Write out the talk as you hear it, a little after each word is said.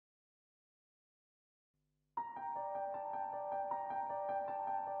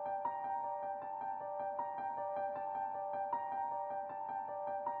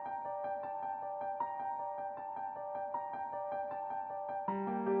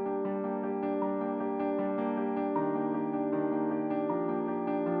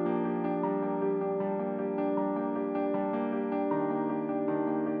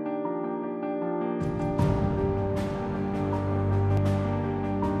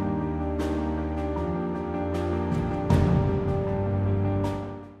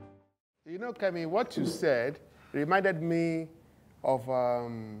know, Kemi, what you said reminded me of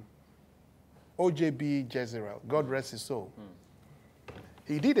OJB Jezreel, God rest his soul.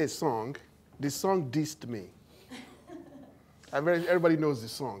 He did a song. The song dissed me. Everybody knows the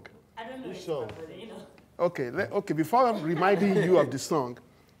song. I don't know song. But you know. Okay, before I'm reminding you of the song,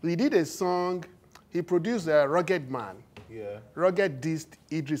 he did a song. He produced a Rugged Man. Yeah. Rugged dissed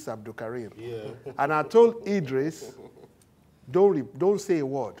Idris Abdul Karim. Yeah. And I told Idris, don't say a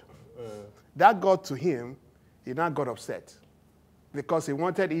word. That got to him. He now got upset because he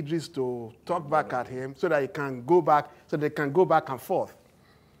wanted Idris to talk back at him so that he can go back, so they can go back and forth.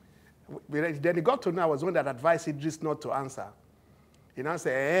 Then he got to know I was one that advised Idris not to answer. He now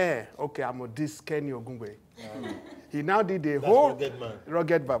said, okay, I'm going to diss Kenny Ogungwe. He now did the whole... Rugged Man.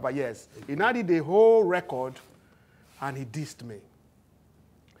 Rugged Baba, yes. He now did the whole record, and he dissed me.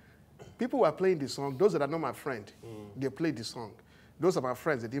 People were playing the song. Those that are not my friend, they played the song. Those are my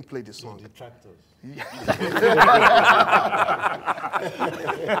friends, they didn't play the song. Detractors.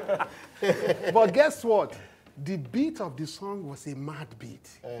 But guess what? The beat of the song was a mad beat.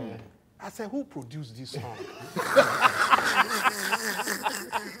 I said, who produced this song?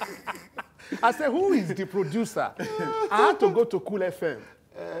 I said, who is the producer? I had to go to Cool FM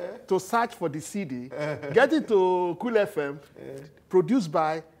to search for the CD. Get it to Cool FM, produced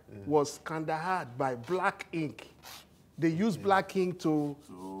by, was Kandahar by Black Ink. They used Black Ink to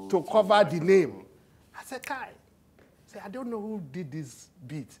cover the name. I said, Kai, I don't know who did this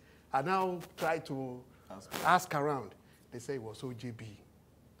beat. I now try to ask around. They say it was OJB.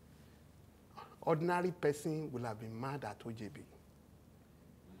 Ordinary person will have been mad at OJB.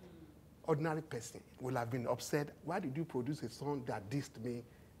 Ordinary person will have been upset. Why did you produce a song that dissed me?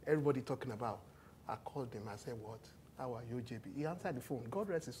 Everybody talking about. I called him. I said, what? How are you, OJB? He answered the phone. God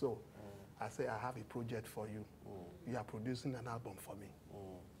rest his soul. I said, I have a project for you. You are producing an album for me.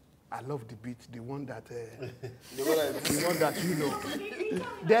 I love the beat, the one that, the one that you know.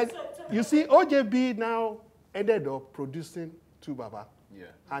 Then, you see, OJB now ended up producing Tu Baba. Yeah.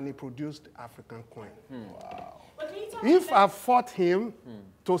 And he produced African Queen. Wow. If I fought him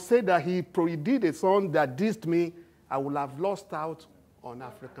to say that he did a song that dissed me, I would have lost out on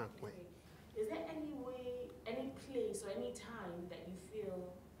African Queen. Is there any way, any place, or any time that you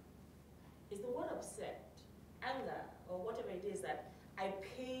feel, is the word upset, anger, or whatever it is, that I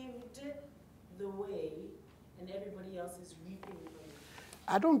paved the way and everybody else is reaping from it?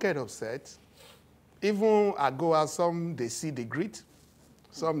 I don't get upset. Even I go out, some they see the grit,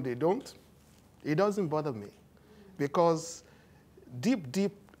 some they don't. It doesn't bother me because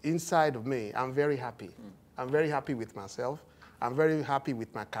deep inside of me, I'm very happy. I'm very happy with myself. I'm very happy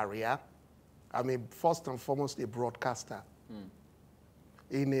with my career. I'm first and foremost a broadcaster.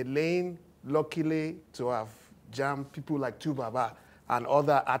 In a lane, luckily, to have jammed people like Tu Baba and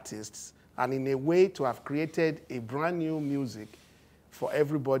other artists, and in a way to have created a brand new music for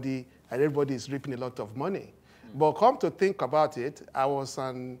everybody, and everybody is reaping a lot of money. But come to think about it, I was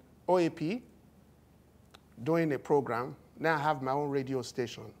on OAP doing a program. Now I have my own radio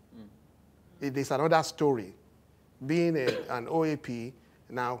station. It is another story. Being an OAP,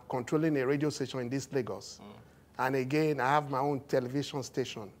 now controlling a radio station in this Lagos. And again, I have my own television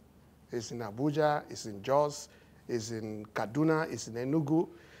station. It's in Abuja, it's in Jos, it's in Kaduna, it's in Enugu.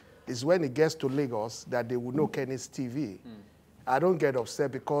 It's when it gets to Lagos that they will know Kenny's TV. I don't get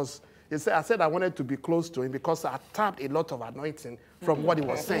upset because I said I wanted to be close to him because I tapped a lot of anointing from what he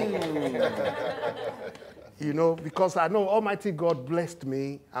was saying. You know, because I know Almighty God blessed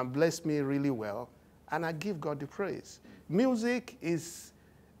me and blessed me really well, and I give God the praise. Music is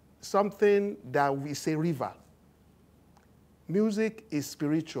something that is a river. Music is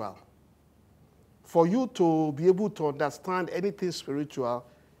spiritual. For you to be able to understand anything spiritual,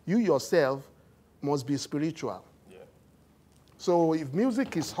 you yourself must be spiritual. So if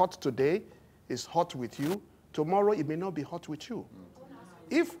music is hot today, it's hot with you. Tomorrow, it may not be hot with you.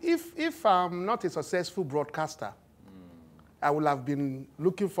 If I'm not a successful broadcaster, I would have been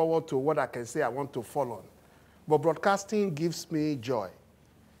looking forward to what I can say I want to fall on. But broadcasting gives me joy.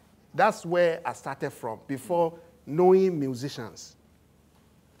 That's where I started from, before knowing musicians.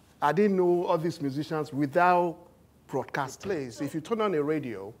 I didn't know all these musicians without broadcast plays. If you turn on a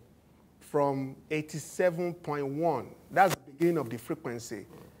radio from 87.1, that's the beginning of the frequency,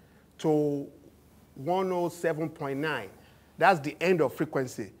 to 107.9, that's the end of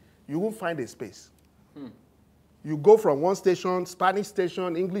frequency, you won't find a space. You go from one station, Spanish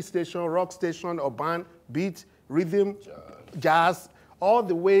station, English station, rock station, urban, beat, rhythm, jazz, all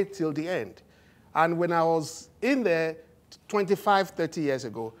the way till the end. And when I was in there 25, 30 years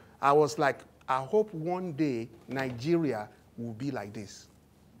ago, I was like, I hope one day Nigeria will be like this.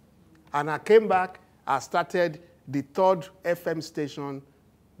 And I came back, I started the 3rd FM station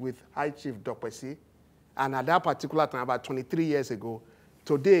with High Chief Dokpesi. And at that particular time, about 23 years ago,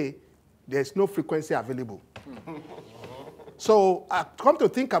 today, there's no frequency available. So I come to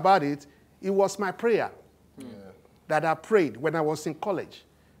think about it, it was my prayer that I prayed when I was in college,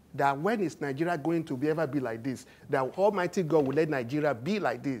 that when is Nigeria going to ever be like this? That Almighty God will let Nigeria be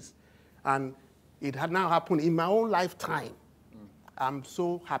like this. And it had now happened in my own lifetime. I'm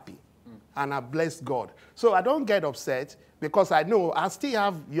so happy. And I bless God. So I don't get upset because I know I still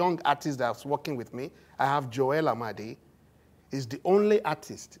have young artists that's working with me. I have Joel Amadi. He's the only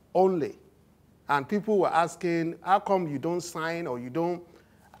artist, only. And people were asking, how come you don't sign or you don't?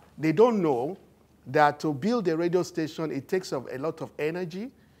 They don't know that to build a radio station, it takes a lot of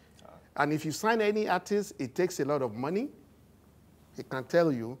energy. And if you sign any artist, it takes a lot of money. He can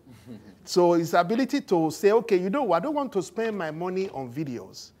tell you. So his ability to say, okay, you know what, I don't want to spend my money on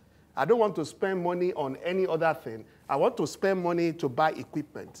videos. I don't want to spend money on any other thing. I want to spend money to buy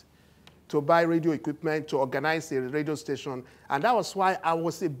equipment, to buy radio equipment, to organize a radio station. And that was why I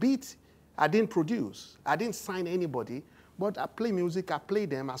was a bit, I didn't produce. I didn't sign anybody, but I play music, I play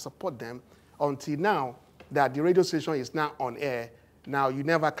them, I support them until now that the radio station is now on air. Now you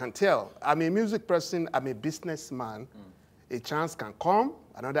never can tell. I'm a music person, I'm a businessman. A chance can come,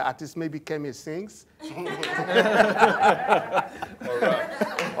 another artist maybe came and sings.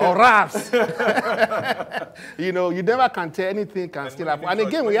 Or raps. You know, you never can tell, anything can still happen. And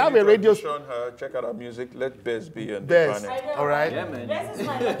again, we have a radio station. Check out our music. Let Bez be on Bez, the planet. all right? Yeah, man. This is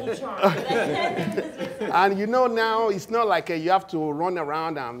my lucky charm. And you know now, it's not like you have to run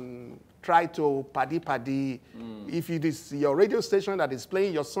around and try to paddy. If it is your radio station that is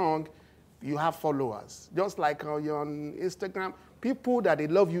playing your song, you have followers. Just like you're on Instagram, people that they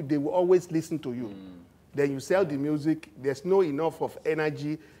love you, they will always listen to you. Then you sell the music. There's no enough of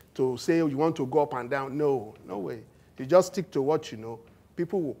energy to say you want to go up and down. No, no way. You just stick to what you know.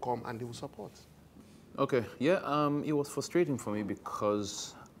 People will come and they will support. Okay, yeah, it was frustrating for me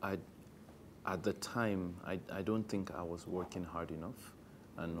because at the time, I don't think I was working hard enough.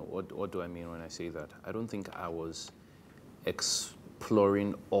 And what do I mean when I say that? I don't think I was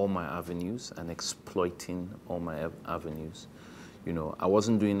exploring all my avenues and exploiting all my avenues. You know, I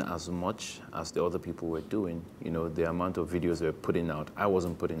wasn't doing as much as the other people were doing. You know, the amount of videos they were putting out, I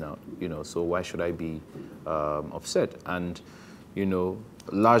wasn't putting out, you know, so why should I be upset? And, you know,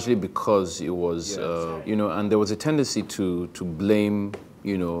 largely because it was, you know, and there was a tendency to blame,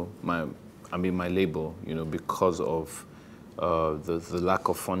 you know, my label, you know, because of the lack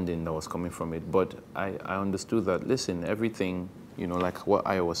of funding that was coming from it. But I understood that, listen, everything, you know, like what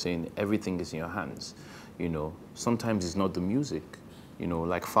I was saying, everything is in your hands. You know, sometimes it's not the music. You know,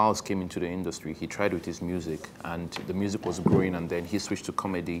 like Fowles came into the industry, he tried with his music, and the music was growing, and then he switched to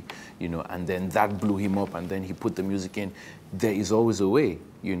comedy, you know, and then that blew him up, and then he put the music in. There is always a way,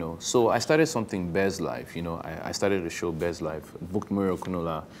 you know. So I started something, Bez Live, you know. I started a show, Bez Live, booked Muriel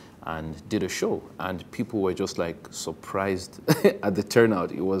Kunola, and did a show, and people were just like surprised at the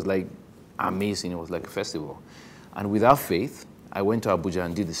turnout. It was like amazing, it was like a festival. And without faith, I went to Abuja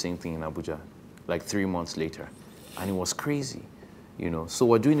and did the same thing in Abuja, like 3 months later. And it was crazy, you know. So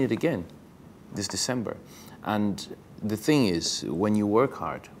we're doing it again this December. And the thing is, when you work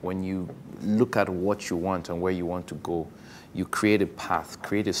hard, when you look at what you want and where you want to go, you create a path,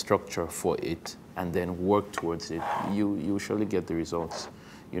 create a structure for it, and then work towards it, you surely get the results.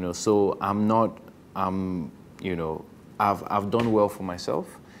 You know, so you know, I've done well for myself,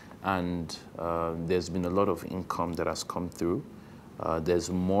 and there's been a lot of income that has come through. There's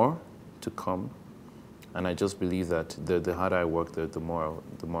more to come, and I just believe that the harder I work, the more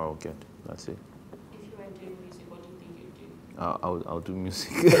I'll get. That's it. If you weren't doing music, what do you think you'd do? I'll do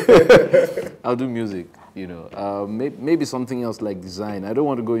music. I'll do music. You know, maybe something else like design. I don't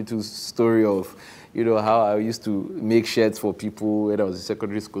want to go into the story of, you know, how I used to make shirts for people when I was in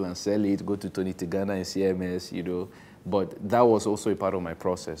secondary school and sell it, go to Tony Tigana and CMS, you know. But that was also a part of my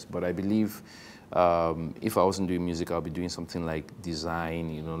process. But I believe if I wasn't doing music, I'll be doing something like design,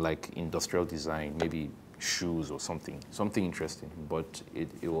 you know, like industrial design, maybe shoes or something interesting. But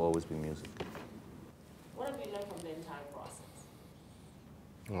it will always be music. What have you learned from the entire process?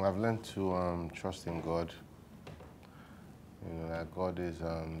 Well, I've learned to trust in God. You know, that God is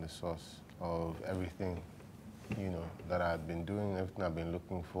the source of everything, you know, that I've been doing, everything I've been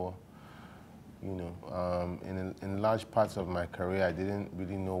looking for. You know, in large parts of my career, I didn't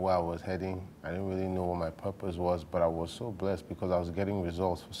really know where I was heading. I didn't really know what my purpose was, but I was so blessed because I was getting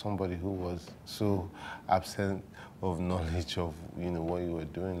results for somebody who was so absent of knowledge of, you know, what you were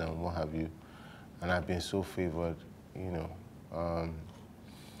doing and what have you. And I've been so favored, you know.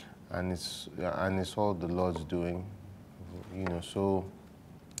 and it's all the Lord's doing, you know. So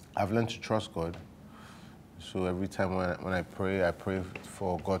I've learned to trust God. So every time when I pray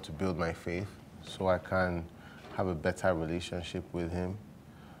for God to build my faith so I can have a better relationship with Him.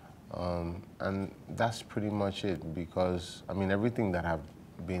 And that's pretty much it, because, I mean, everything that I've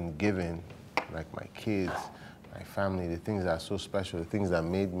been given, like my kids, my family, the things that are so special, the things that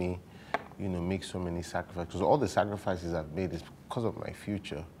made me, you know, make so many sacrifices. Because all the sacrifices I've made is because of my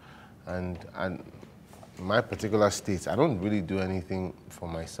future. And my particular state, I don't really do anything for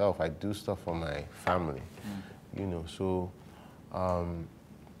myself. I do stuff for my family, you know. So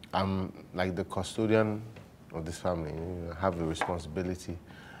I'm like the custodian of this family. You know, I have a responsibility,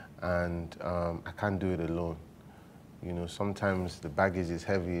 and I can't do it alone. You know, sometimes the baggage is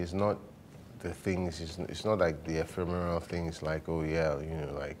heavy. It's not the things, it's not like the ephemeral things like, oh yeah, you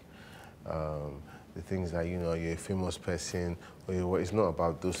know, like the things that, you know, you're a famous person, or it's not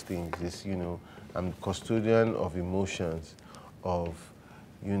about those things. It's, you know, I'm custodian of emotions, of,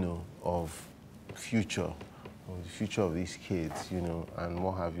 you know, of future, of the future of these kids, you know, and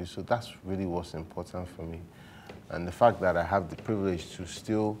what have you. So that's really what's important for me. And the fact that I have the privilege to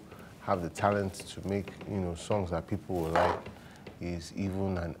still have the talent to make, you know, songs that people will like is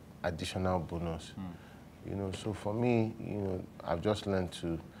even an additional bonus. You know, so for me, you know, I've just learned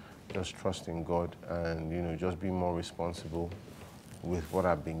to just trust in God and, you know, just be more responsible with what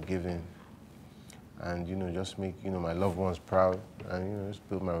I've been given, and, you know, just make, you know, my loved ones proud, and, you know, just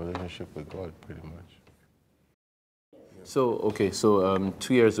build my relationship with God pretty much. So, okay, so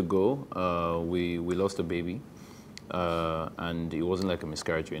 2 years ago, we lost a baby, and it wasn't like a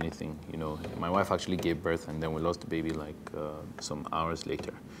miscarriage or anything, you know. My wife actually gave birth, and then we lost the baby like some hours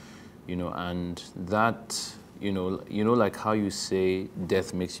later, you know, and that, you know, like how you say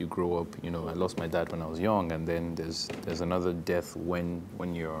death makes you grow up. You know, I lost my dad when I was young, and then there's another death when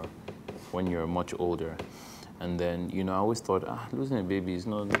you're much older. And then, you know, I always thought, losing a baby is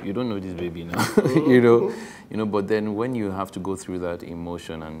not, you don't know this baby now, you know, but then when you have to go through that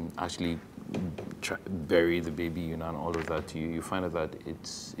emotion and actually bury the baby, you know, and all of that, you find out that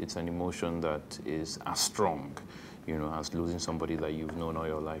it's an emotion that is as strong, you know, as losing somebody that you've known all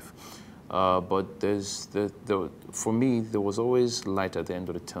your life. But for me, there was always light at the end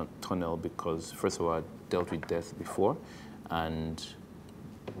of the tunnel, because first of all, I dealt with death before, and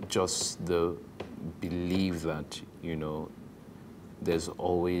just the belief that, you know, there's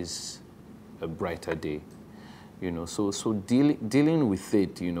always a brighter day, you know. So dealing with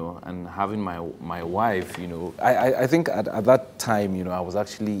it, you know, and having my wife, you know, I think at that time, you know, I was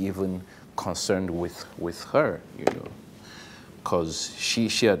actually even concerned with her, you know, because she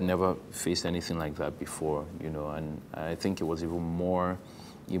had never faced anything like that before, you know, and I think it was even more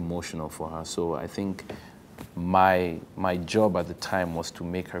emotional for her. So I think my job at the time was to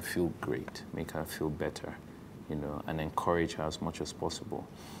make her feel great, make her feel better, you know, and encourage her as much as possible.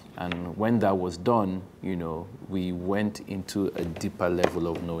 And when that was done, you know, we went into a deeper level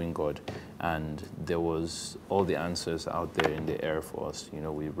of knowing God, and there was all the answers out there in the air for us, you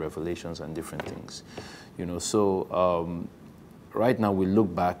know, with revelations and different things, you know. So right now we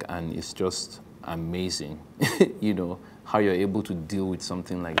look back and it's just amazing, you know, how you're able to deal with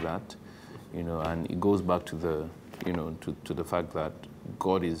something like that, you know, and it goes back to the, you know, to the fact that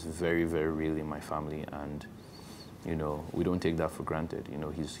God is very, very real in my family, and, you know, we don't take that for granted. You know,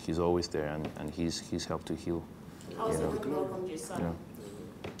 he's always there, and he's helped to heal. How was it when you welcomed your son?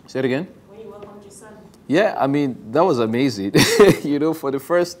 Yeah. Say it again? When you welcomed your son? Yeah, I mean, that was amazing. You know, for the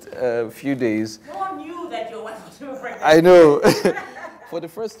first few days. No one knew that your wife was pregnant. I know. For the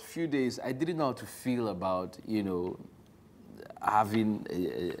first few days, I didn't know how to feel about, you know, having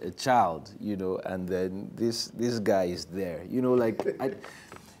a child, you know, and then this guy is there, you know, like,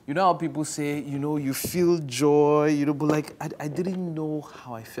 you know how people say, you know, you feel joy, you know, but like, I didn't know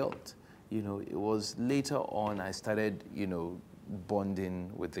how I felt, you know. It was later on I started, you know,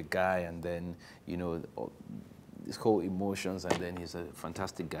 bonding with the guy, and then, you know, this whole emotions, and then he's a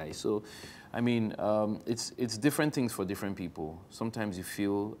fantastic guy. So, I mean, it's different things for different people. Sometimes you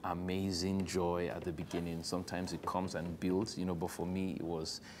feel amazing joy at the beginning. Sometimes it comes and builds, you know, but for me, it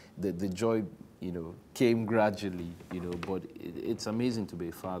was, the joy, you know, came gradually, you know, but it's amazing to be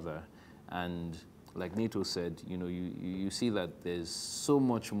a father. And like Nito said, you know, you see that there's so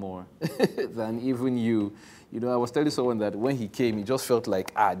much more than even you. You know, I was telling someone that when he came, it just felt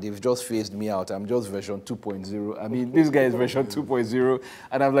like, they've just phased me out. I'm just version 2.0. I mean, this guy is version 2.0,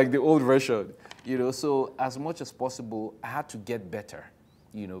 and I'm like the old version, you know. So as much as possible, I had to get better,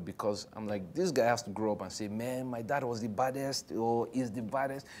 you know, because I'm like, this guy has to grow up and say, man, my dad was the baddest, or is the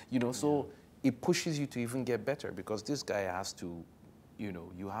baddest, you know. So it pushes you to even get better, because this guy has to, you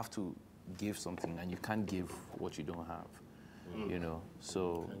know, you have to give something, and you can't give what you don't have. You know,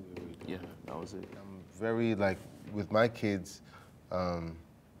 so yeah, that was it. I'm very, like, with my kids,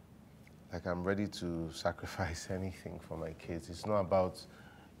 like, I'm ready to sacrifice anything for my kids. It's not about,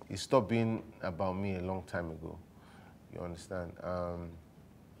 it stopped being about me a long time ago. You understand?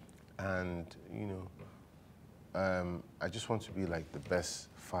 And, you know, I just want to be like the best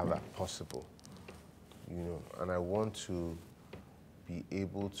father possible, you know, and I want to be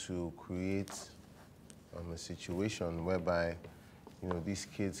able to create a situation whereby, you know, these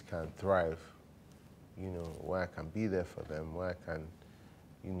kids can thrive, you know, where I can be there for them, where I can,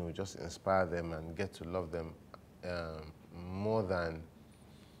 you know, just inspire them and get to love them more than,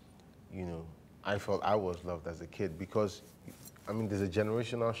 you know, I felt I was loved as a kid. Because, I mean, there's a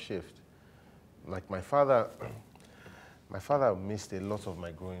generational shift. Like my father missed a lot of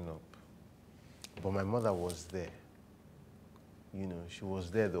my growing up, but my mother was there. You know, she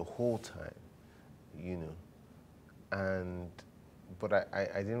was there the whole time, you know, but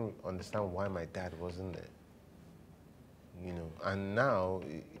I didn't understand why my dad wasn't there, you know. And now,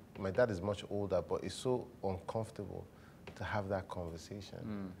 my dad is much older, but it's so uncomfortable to have that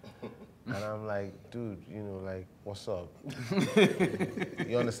conversation. And I'm like, dude, you know, like, what's up?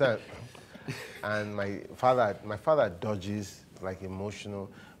 You understand? And my father dodges, like, emotional,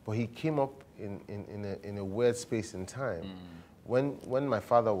 but he came up in a weird space in time. When my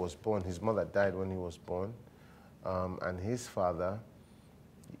father was born, his mother died when he was born, and his father,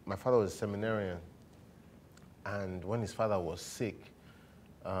 my father was a seminarian, and when his father was sick,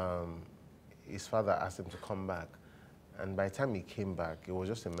 his father asked him to come back, and by the time he came back, it was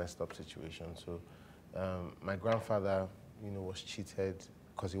just a messed up situation. So my grandfather, you know, was cheated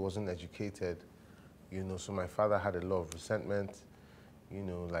because he wasn't educated, you know, so my father had a lot of resentment, you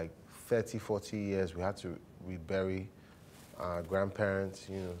know, like 30, 40 years we had to rebury our grandparents,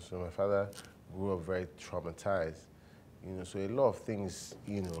 you know, so my father grew up very traumatized, you know, so a lot of things,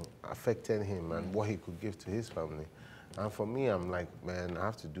 you know, affected him and what he could give to his family. And for me, I'm like, man, I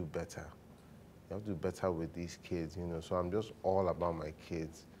have to do better. I have to do better with these kids, you know, so I'm just all about my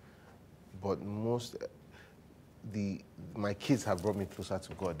kids. But my kids have brought me closer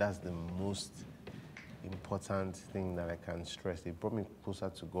to God. That's the most important thing that I can stress. They brought me closer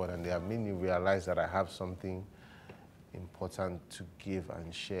to God, and they have made me realize that I have something important to give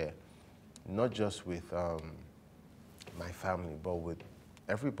and share, not just with my family, but with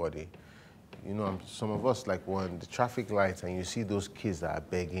everybody. You know, some of us, like, when the traffic lights and you see those kids that are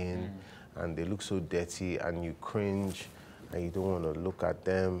begging and they look so dirty and you cringe and you don't want to look at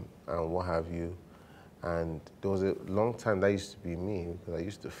them and what have you. And there was a long time that used to be me, because I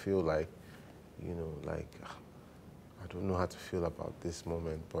used to feel like, you know, like, I don't know how to feel about this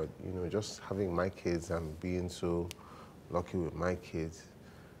moment. But, you know, just having my kids and being so lucky with my kids,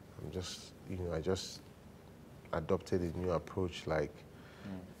 I'm just, you know, I just adopted a new approach, like,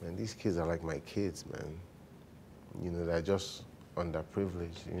 man, these kids are like my kids, man. You know, they're just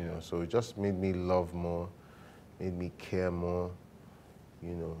underprivileged, you know, so it just made me love more, made me care more,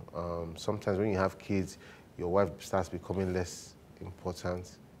 you know. Sometimes when you have kids, your wife starts becoming less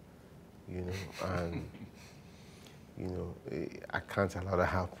important, you know, and, you know, I can't allow that to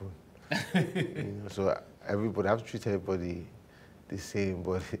happen. You know, so I have to treat everybody the same,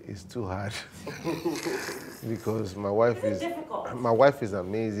 but it's too hard because my wife is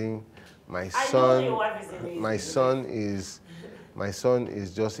amazing. My son is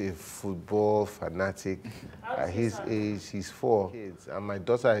just a football fanatic. At his age, he's 4 kids, and my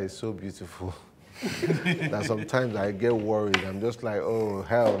daughter is so beautiful that sometimes I get worried. I'm just like, oh,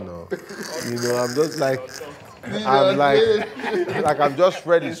 hell no. You know, I'm just like, I'm just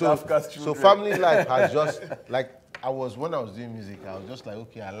ready. So family life has just, like, when I was doing music, I was just like,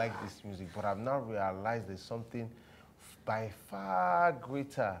 okay, I like this music, but I've now realized there's something by far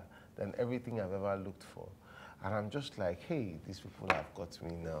greater than everything I've ever looked for. And I'm just like, hey, these people have got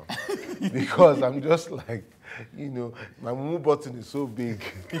me now. Because I'm just like, you know, my move button is so big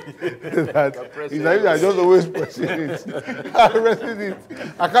that it's like I just always pressing it. I'm pressing it.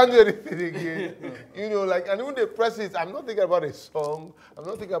 I can't do anything again. You know, like, and when they press it, I'm not thinking about a song. I'm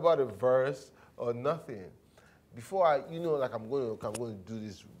not thinking about a verse or nothing. Before I, you know, like, I'm going to do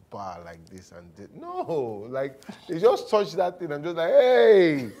this bar like this and this. No, like, they just touch that thing. I'm just like,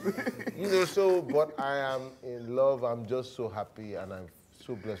 hey, you know, so, but I am in love. I'm just so happy and I'm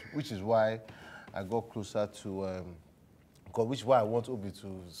so blessed, which is why I got closer to God, which is why I want Obi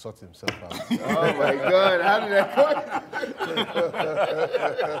to sort himself out. Oh my God, how did I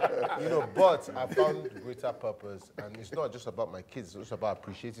You know, but I found greater purpose, and it's not just about my kids, it's also about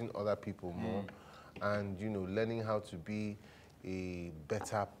appreciating other people more. And, you know, learning how to be, a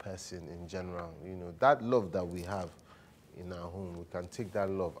better person in general. You know, that love that we have in our home, we can take that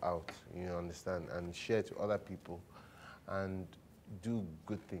love out, you know, understand, and share it to other people and do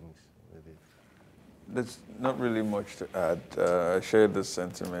good things with it. There's not really much to add. I share the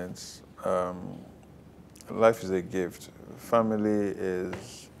sentiments. Life is a gift. Family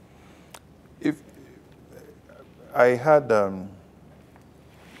is. If I had,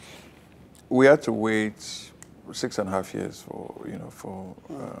 we had to wait 6.5 years for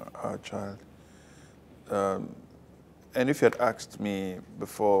our child. And if you had asked me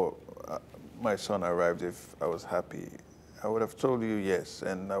before my son arrived if I was happy, I would have told you yes,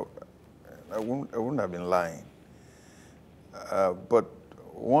 and I wouldn't have been lying. But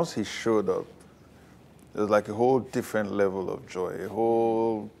once he showed up, it was like a whole different level of joy, a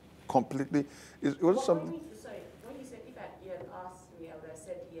whole completely, it was something. Sorry, when you said if you had asked me, I would have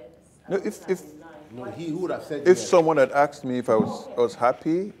said yes. No, if No, he would have said If yes. someone had asked me if I was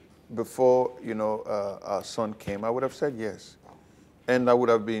happy before, our son came, I would have said yes. And I would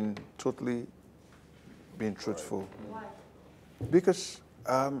have been totally being truthful. Why? Because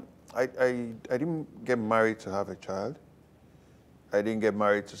I didn't get married to have a child. I didn't get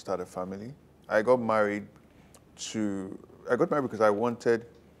married to start a family. I got married because I wanted,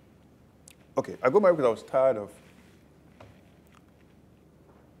 I got married because I was tired of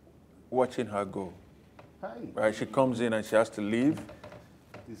watching her go. Hi. Right? She comes in and she has to leave.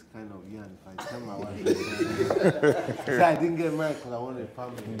 This kind of yarn, if I tell my wife, say I didn't get married because I wanted a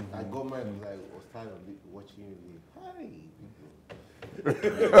family. I got married because I was tired of watching you leave. Hi.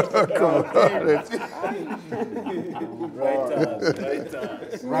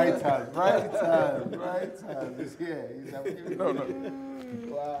 Right hand. It's here. No.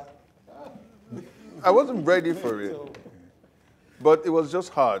 Wow. I wasn't ready for it. But it was just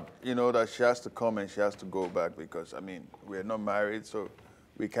hard, that she has to come and she has to go back because, we're not married, so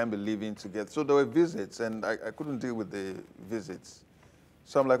we can't be living together. So there were visits, and I couldn't deal with the visits.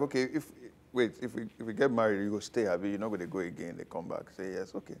 So I'm like, okay, if we get married, you go stay, Abby, you're not going to go again. They come back, say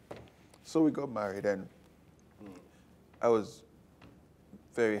yes, okay. So we got married, and I was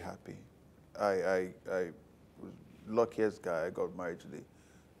very happy. I was luckiest guy. I got married to the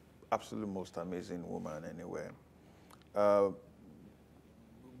absolute most amazing woman anywhere.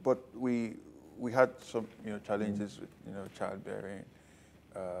 But we had some challenges with childbearing.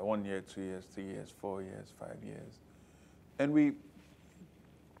 1 year, 2 years, 3 years, 4 years, 5 years, and we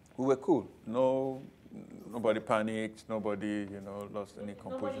were cool. Nobody panicked. Nobody lost any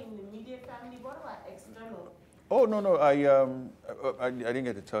composure. Nobody in the immediate family. What about external? Oh no! I didn't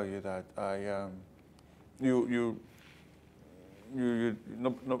get to tell you that.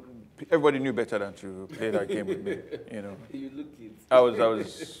 Everybody knew better than to play that game with me. You look it. I was.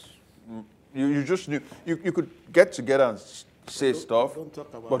 You just knew. You could get together and say stuff, don't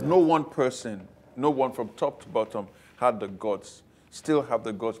talk about but that. no one person, no one from top to bottom had the guts, still have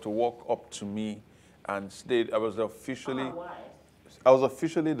the guts to walk up to me and say, I was officially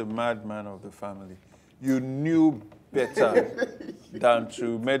the madman of the family. You knew better than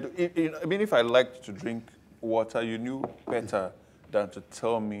to if I liked to drink water, you knew better than to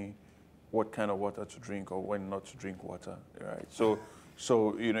tell me what kind of water to drink or when not to drink water, right? So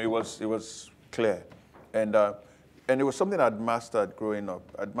it was clear, and it was something I'd mastered growing up.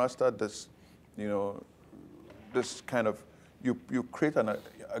 I'd mastered this, this kind of you create an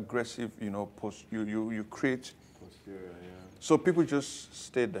aggressive, you create. Posterior, yeah. So people just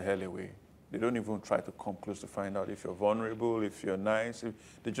stayed the hell away. They don't even try to come close to find out if you're vulnerable, if you're nice.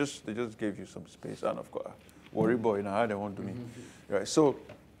 They just gave you some space, and of course, worry boy, how they want to me, right? So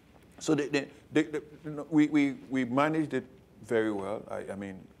we managed it very well. I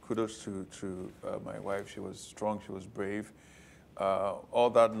mean, kudos to my wife. She was strong. She was brave. All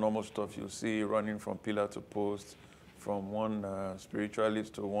that normal stuff you see, running from pillar to post, from one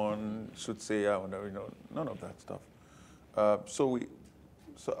spiritualist to one soothsayer, none of that stuff. So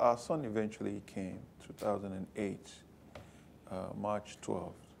our son eventually came, 2008, March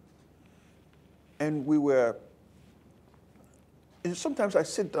 12th. And we were, and sometimes I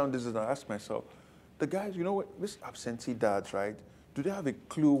sit down and I ask myself, the guys, these absentee dads, right? Do they have a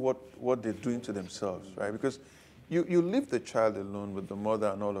clue what they're doing to themselves, right? Because you leave the child alone with the mother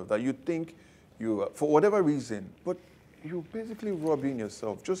and all of that. You think for whatever reason, but you're basically robbing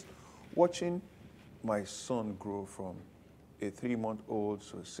yourself. Just watching my son grow from a 3-month-old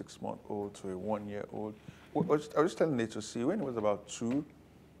to a 6-month-old to a 1-year-old. I was just telling Nate to see when he was about 2,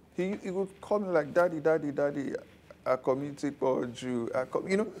 he would call me like, daddy, daddy, daddy, a community called you,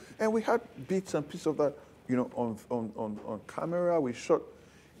 and we had bits and pieces of that, on camera. We shot,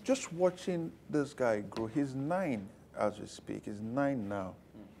 just watching this guy grow. He's 9 as we speak. He's 9 now.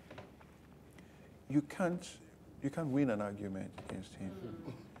 You can't win an argument against him.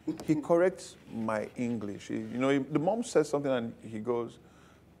 He corrects my English. The mom says something and he goes,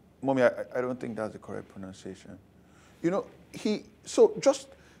 "Mommy, I don't think that's the correct pronunciation." So just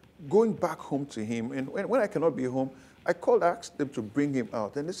going back home to him, and when I cannot be home, I asked them to bring him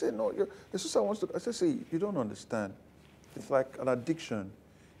out. And they say, "No, your sister wants to." I said, "See, you don't understand. It's like an addiction.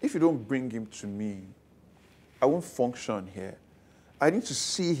 If you don't bring him to me, I won't function here. I need to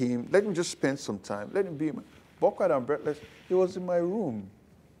see him. Let him just spend some time. Let him be buck-eyed and breathless." He was in my room.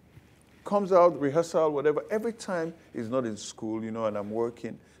 Comes out, rehearsal, whatever. Every time he's not in school, and I'm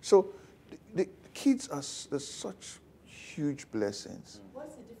working. So the kids there's such huge blessings.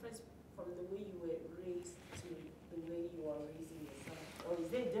 What's the difference from the way you were raised to the way you are raising your son? Or is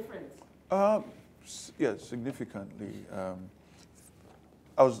there a difference? Yeah, significantly.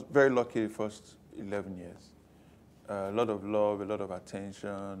 I was very lucky the first 11 years. A lot of love, a lot of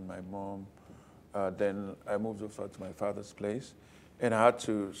attention, my mom. Then I moved over to my father's place, and I had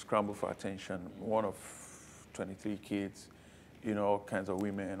to scramble for attention. One of 23 kids, all kinds of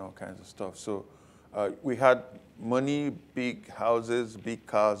women, all kinds of stuff. So we had money, big houses, big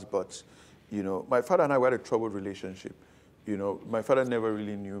cars, but, my father and I had a troubled relationship. My father never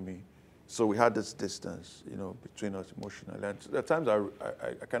really knew me. So we had this distance, between us emotionally. And at times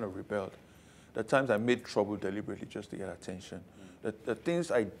I kind of rebelled. At times I made trouble deliberately just to get attention. The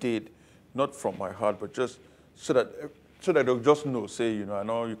things I did, not from my heart, but just so that they'll just know, say, I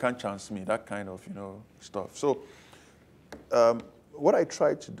know you can't chance me, that kind of, stuff. So what I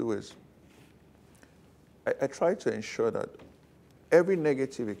try to do is, I try to ensure that every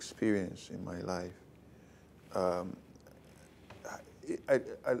negative experience in my life,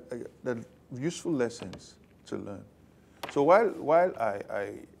 the useful lessons to learn. So while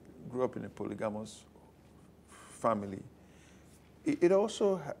I grew up in a polygamous family, it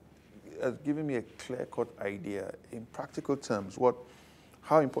also has given me a clear-cut idea in practical terms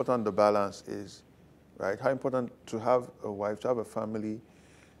how important the balance is, right? How important to have a wife, to have a family,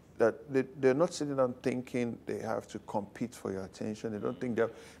 that they're not sitting down thinking they have to compete for your attention. They don't think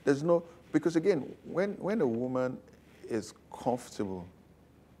because again, when a woman is comfortable,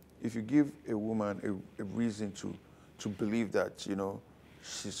 if you give a woman a reason to believe that,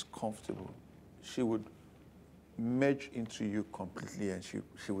 she's comfortable, she would merge into you completely and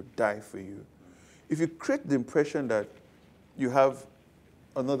she would die for you. If you create the impression that you have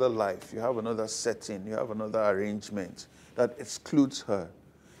another life, you have another setting, you have another arrangement that excludes her,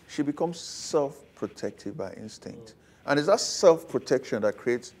 she becomes self-protective by instinct. And it's that self-protection that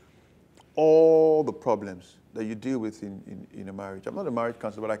creates all the problems that you deal with in a marriage. I'm not a marriage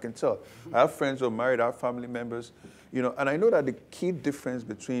counselor, but I can tell. I have friends who are married, I have family members, and I know that the key difference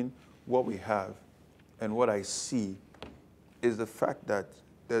between what we have and what I see is the fact that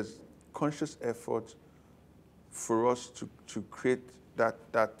there's conscious effort for us to create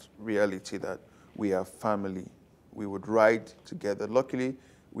that reality that we are family. We would ride together. Luckily,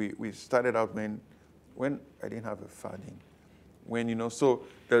 we started out when I didn't have a father. So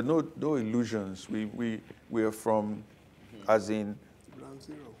there are no illusions. We are from, as in, Ground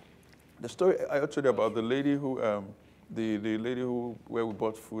zero. the story I told you about the lady who, the lady where we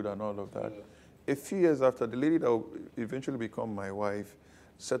bought food and all of that. A few years after, the lady that will eventually become my wife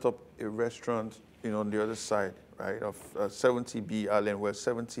set up a restaurant, on the other side, right, of 70B Allen, where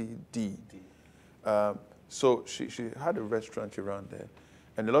 70D. So she had a restaurant around there,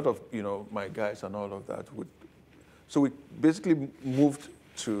 and a lot of my guys and all of that would. So we basically moved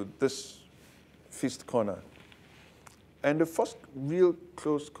to this feast corner. And the first real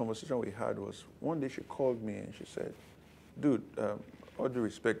close conversation we had was one day she called me and she said, "Dude, all due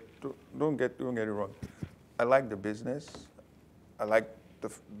respect, don't get it wrong. I like the business. I like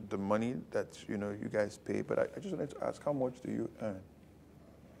the money that you guys pay, but I just wanted to ask, how much do you earn?"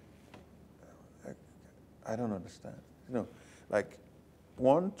 I don't understand. Like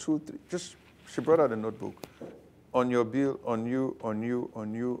 1, 2, 3. Just she brought out a notebook. On your bill, on you.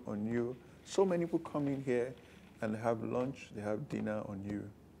 So many people come in here and have lunch, they have dinner on you.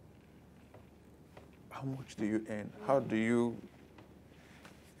 How much do you earn? How do you?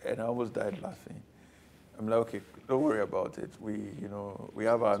 And I almost died laughing. I'm like, okay, don't worry about it. We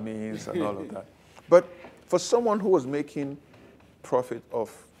have our means and all of that. But for someone who was making profit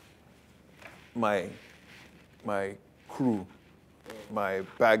off my crew, my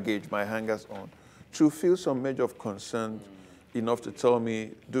baggage, my hangers on, to feel some measure of concern enough to tell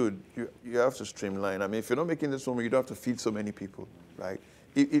me, dude, you have to streamline. I mean, if you're not making this woman, you don't have to feed so many people, right?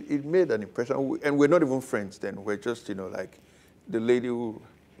 It made an impression. And we're not even friends then. We're just, like the lady who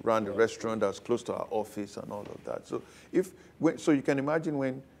ran the restaurant that was close to our office and all of that. So so you can imagine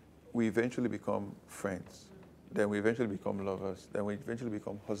when we eventually become friends, then we eventually become lovers, then we eventually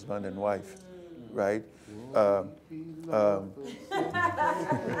become husband and wife, right?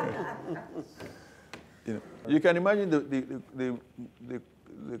 You can imagine the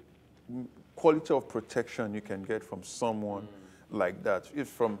quality of protection you can get from someone like that, if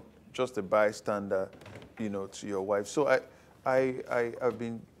from just a bystander, to your wife. So I've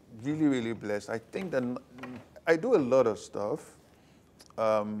been really, really blessed. I think that I do a lot of stuff,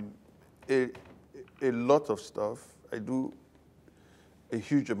 a lot of stuff. I do a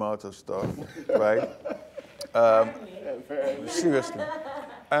huge amount of stuff, right? Seriously.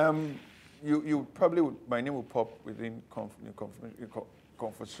 You probably would, my name will pop within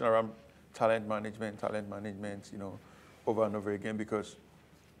conversation around talent management, over and over again, because,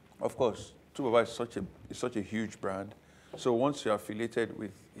 of course, Two Baba is such a huge brand. So once you're affiliated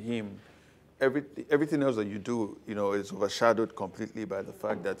with him, everything else that you do, is overshadowed completely by the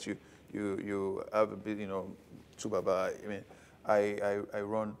fact that you have a bit, Two Baba. I mean, I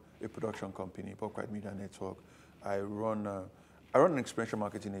run a production company, Brotherhood Media Network. I run an experiential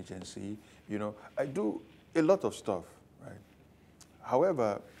marketing agency. I do a lot of stuff, right?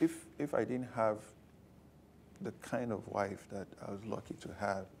 However, if I didn't have the kind of wife that I was lucky to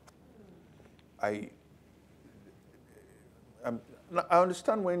have, I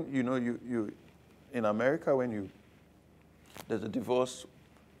understand when you in America, when there's a divorce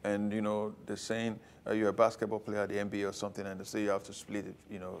and they're saying you're a basketball player at the NBA or something, and they say you have to split it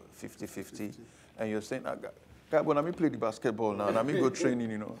 50-50, and you're saying, God, when I play the basketball now and I go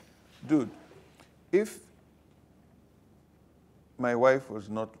training, dude, if my wife was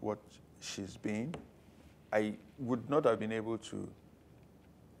not what she's been, I would not have been able to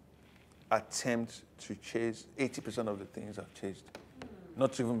attempt to chase 80% of the things I've chased.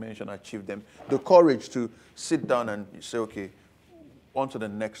 Not to even mention achieve them. The courage to sit down and say, okay, on to the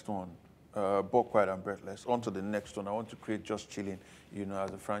next one. Buck, Quiet and Breathless. On to the next one. I want to create Just Chilling,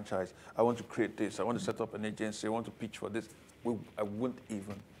 as a franchise. I want to create this. I want to set up an agency. I want to pitch for this. I wouldn't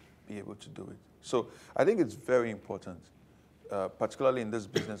even be able to do it. So I think it's very important, particularly in this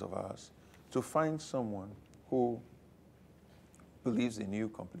business of ours, to find someone who believes in you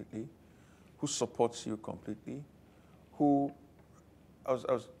completely, who supports you completely, who, I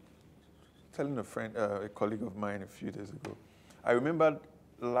was telling a friend, a colleague of mine a few days ago, I remembered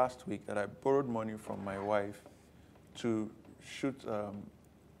last week that I borrowed money from my wife to shoot a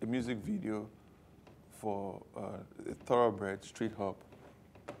music video for a Thoroughbred Street Hop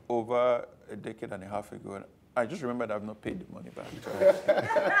over a decade and a half ago. And I just remembered I've not paid the money back.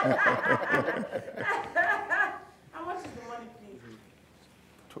 How much is the money, please?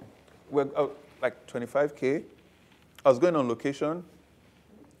 Well, like 25K. I was going on location,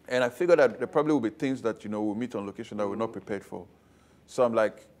 and I figured that there probably will be things that, we'll meet on location that we're not prepared for. So I'm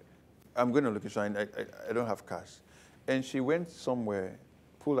like, I'm going on location, and I don't have cash. And she went somewhere,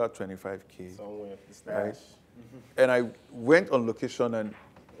 pulled out 25K. Somewhere, right? And I went on location, and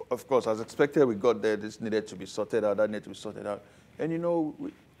of course, as expected, we got there. This needed to be sorted out, that needed to be sorted out. And,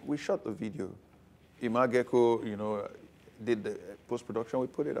 we shot the video. Imageko, did the post-production. We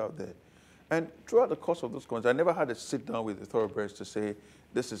put it out there. And throughout the course of those concerts, I never had to sit down with the Thoroughbreds to say,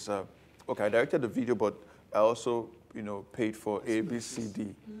 this is, okay, I directed the video, but I also, paid for A, B, C,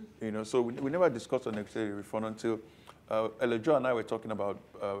 D. So we never discussed the negotiated refund until Elijah and I were talking about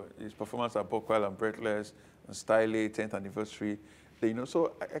his performance at Buck, Quiet and Breathless, and Style 10th anniversary.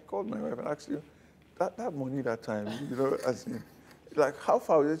 So I called my wife and asked her, that money that time, as in, like how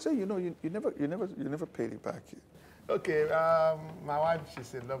far? They say, you never paid it back. Okay, my wife,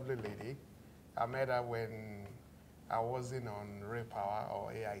 she's a lovely lady. I met her when I wasn't on Ray Power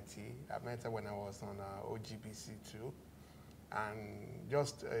or AIT. I met her when I was on OGBC2, and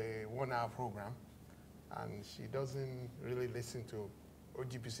just a 1-hour program. And she doesn't really listen to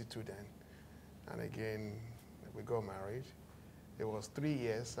OGBC2 then. And again, we got married. It was 3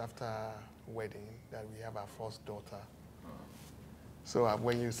 years after wedding that we have our first daughter. So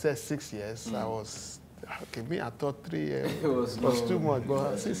when you said 6 years, I was, okay, me, I thought 3 years was too much,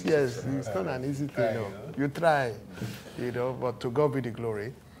 but 6 years, it's not an easy thing, no. You try, but to God be the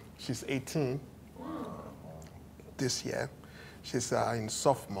glory. She's 18 this year. She's in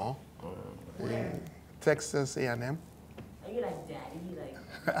sophomore in Texas A&M. Are you like daddy?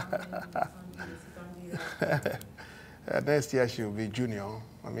 Like, next year she'll be junior.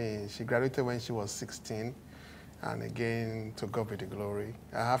 I mean, she graduated when she was 16. And again, to God be the glory.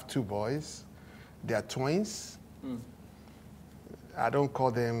 I have 2 boys. They are twins. I don't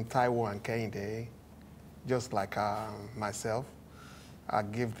call them Taiwo and Kehinde, just like myself. I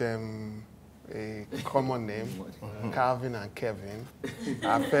give them a common name, Calvin and Kevin.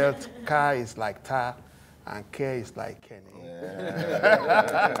 I felt Ka is like Ta, and Ke is like Kenny.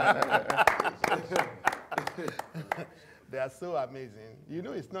 They are so amazing. You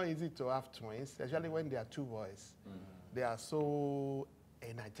know, it's not easy to have twins, especially when they are two boys. They are so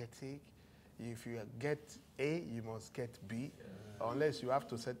energetic. If you get A, you must get B, unless you have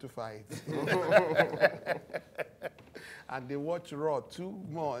to settle for it. And they watch Raw too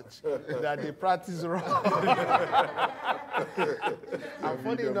much that they practice Raw. And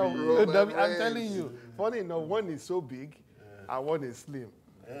funny enough, I'm telling you, funny enough, one is so big and one is slim.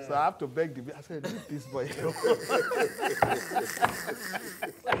 So I have to beg the I said, leave this boy alone. When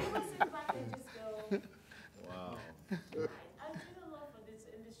you were sitting back and just go, Wow. I did a lot for this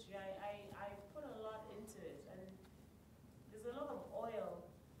industry. I put a lot into it, and there's a lot of oil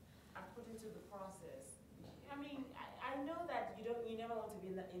I put into the process. I mean, I know that you never want to be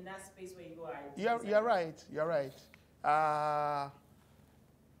in that space where you go, You're right. You're right.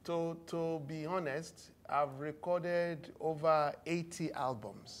 To be honest, I've recorded over 80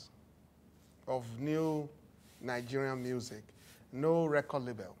 albums of new Nigerian music. No record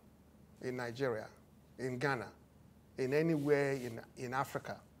label in Nigeria, in Ghana, in anywhere in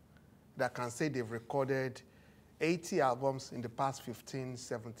Africa that can say they've recorded 80 albums in the past 15,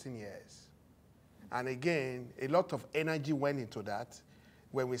 17 years. And again, a lot of energy went into that.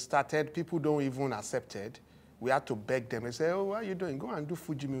 When we started, people don't even accept it. We had to beg them and say, oh, what are you doing? Go and do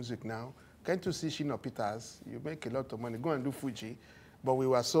Fuji music now. Can't you see Shino Peters? You make a lot of money. Go and do Fuji. But we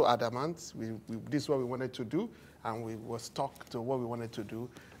were so adamant. This is what we wanted to do, and we were stuck to what we wanted to do.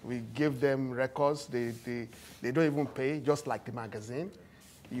 We gave them records. They don't even pay, just like the magazine.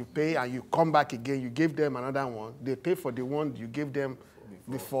 You pay, and you come back again. You give them another one. They pay for the one you gave them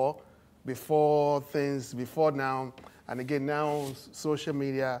before now. And again, now social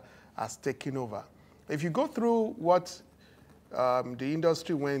media has taken over. If you go through what the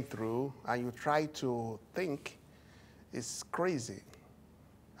industry went through and you try to think, it's crazy.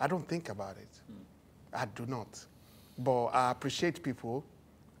 I don't think about it. I do not. But I appreciate people.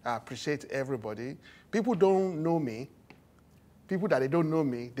 I appreciate everybody. People don't know me. People that they don't know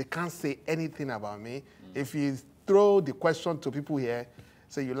me, they can't say anything about me. If you throw the question to people here,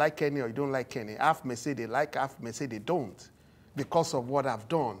 say you like Kenny or you don't like Kenny, half may say they like, half may say they don't because of what I've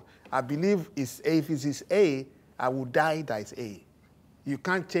done. I believe if it is A, I will die that it's A. You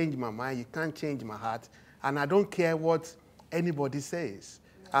can't change my mind, you can't change my heart, and I don't care what anybody says.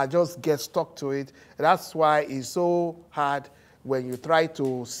 I just get stuck to it. That's why it's so hard when you try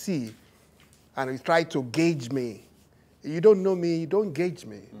to see and you try to gauge me. You don't know me, don't gauge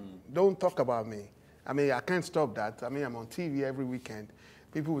me. Don't talk about me. I mean, I can't stop that. I mean, I'm on TV every weekend.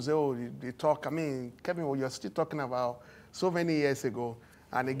 People will say, oh, they talk. I mean, Kevin, well, you're still talking about so many years ago.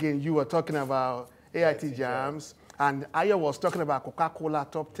 And again, you were talking about AIT Jams. And Ayo was talking about Coca-Cola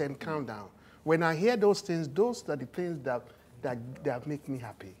Top 10 Countdown. When I hear those things, those are the things that make me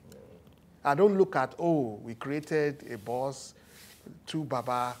happy. I don't look at, oh, we created a boss, 2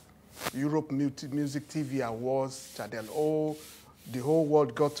 Baba, Europe Music TV Awards, Channel O, the whole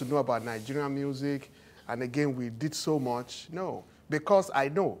world got to know about Nigerian music, and again, we did so much. No, because I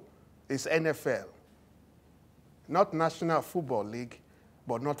know it's NFL, not National Football League,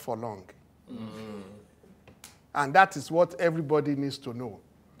 but not for long. And that is what everybody needs to know.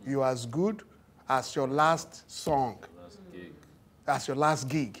 You're as good as your last song, as your last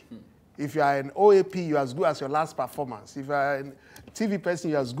gig. If you are an OAP, you're as good as your last performance. If you are a TV person,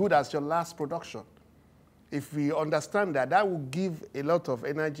 you're as good as your last production. If we understand that, that will give a lot of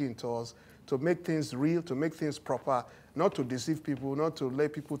energy into us to make things real, to make things proper, not to deceive people, not to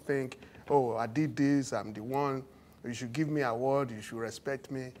let people think, oh, I did this, I'm the one, you should give me an award, you should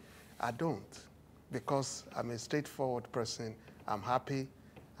respect me. I don't, because I'm a straightforward person. I'm happy,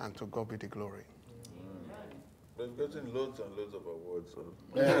 and to God be the glory. But getting loads and loads of awards. So.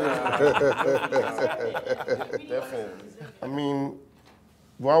 Definitely. I mean,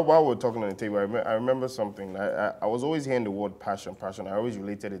 while we're talking on the table, I remember something. I was always hearing the word passion. I always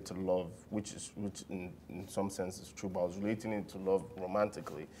related it to love, which in some sense is true, but I was relating it to love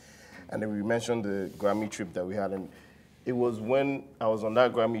romantically. And then we mentioned the Grammy trip that we had, and it was when I was on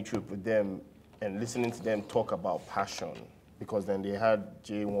that Grammy trip with them and listening to them talk about passion, because then they had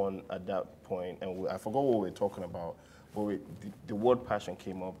J1 at that point, and I forgot what we were talking about, but the word passion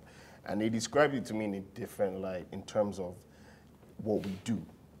came up, and they described it to me in a different light in terms of what we do.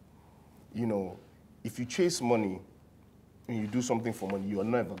 You know, if you chase money and you do something for money, you're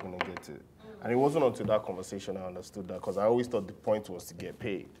never going to get it. And it wasn't until that conversation I understood that, because I always thought the point was to get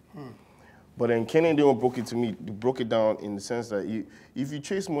paid. But then Kenny Dillon broke it to me. He broke it down in the sense that if you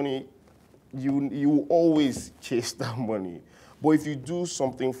chase money, you will always chase that money. But if you do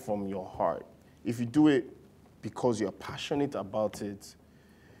something from your heart, if you do it because you're passionate about it,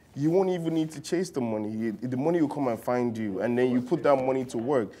 you won't even need to chase the money. The money will come and find you, and then you put that money to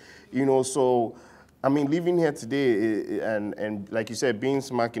work. You know, so, I mean, living here today, and like you said, being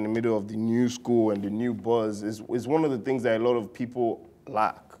smack in the middle of the new school and the new buzz is one of the things that a lot of people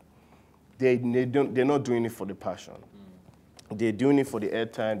lack. They're not doing it for the passion. They're doing it for the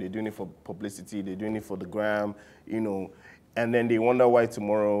airtime, they're doing it for publicity, they're doing it for the gram, you know, and then they wonder why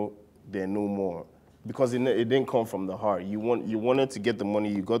tomorrow they're no more. Because it didn't come from the heart. You wanted to get the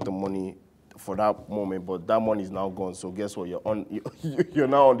money, you got the money for that moment, but that money is now gone. So guess what? You're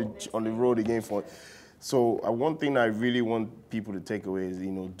now on the road again for. So one thing I really want people to take away is,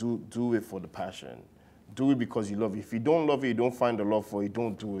 you know, do it for the passion. Do it because you love it. If you don't love it, you don't find the love for it,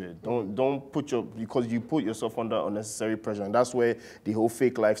 don't do it. Don't because you put yourself under unnecessary pressure, and that's where the whole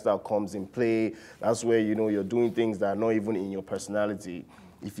fake lifestyle comes in play. That's where, you know, you're doing things that are not even in your personality.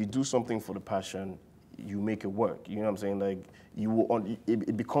 If you do something for the passion, you make it work. You know what I'm saying? Like,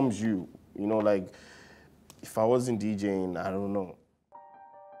 it becomes you. You know, like, if I wasn't DJing, I don't know.